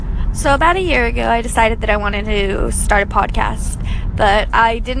So about a year ago, I decided that I wanted to start a podcast, but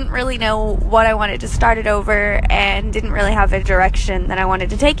I didn't really know what I wanted to start it over and didn't really have a direction that I wanted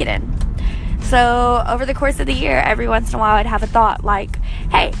to take it in. So over the course of the year, every once in a while, I'd have a thought like,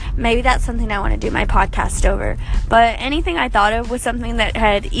 hey, maybe that's something I want to do my podcast over. But anything I thought of was something that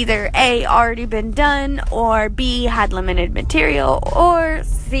had either A, already been done, or B, had limited material, or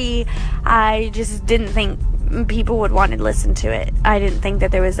C, I just didn't think people would want to listen to it. I didn't think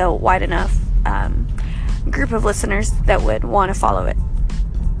that there was a wide enough group of listeners that would want to follow it.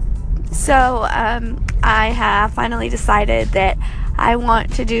 So I have finally decided that I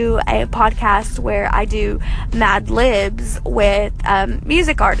want to do a podcast where I do Mad Libs with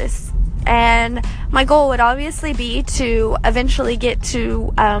music artists. And my goal would obviously be to eventually get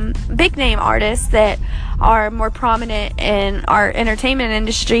to big name artists that are more prominent in our entertainment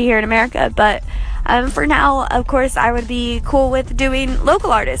industry here in America. But for now, of course, I would be cool with doing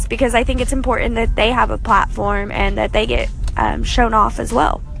local artists because I think it's important that they have a platform and that they get shown off as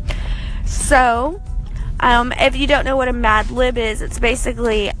well. So, if you don't know what a Mad Lib is, it's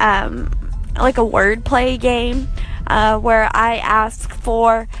basically like a wordplay game where I ask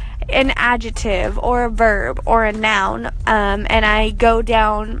for an adjective or a verb or a noun, and I go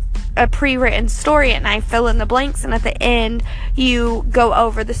down a pre-written story and I fill in the blanks, and at the end you go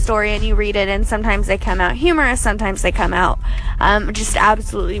over the story and you read it, and sometimes they come out humorous, sometimes they come out just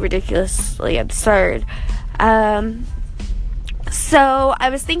absolutely ridiculously absurd. So I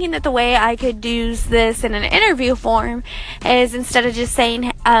was thinking that the way I could use this in an interview form is instead of just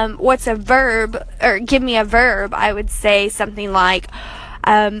saying what's a verb or give me a verb, I would say something like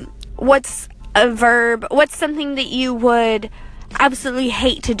what's a verb, what's something that you would absolutely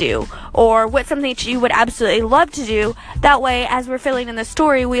hate to do, or what's something that you would absolutely love to do. That way, as we're filling in the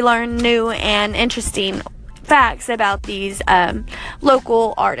story, we learn new and interesting facts about these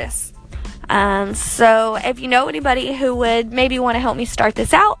local artists. So if you know anybody who would maybe want to help me start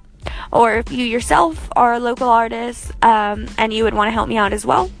this out, or if you yourself are a local artist and you would want to help me out as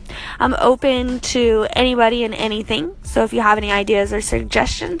well, I'm open to anybody and anything. So if you have any ideas or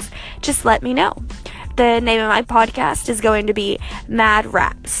suggestions, just let me know. The name of my podcast is going to be Mad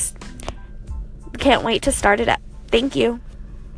Raps. Can't wait to start it up. Thank you.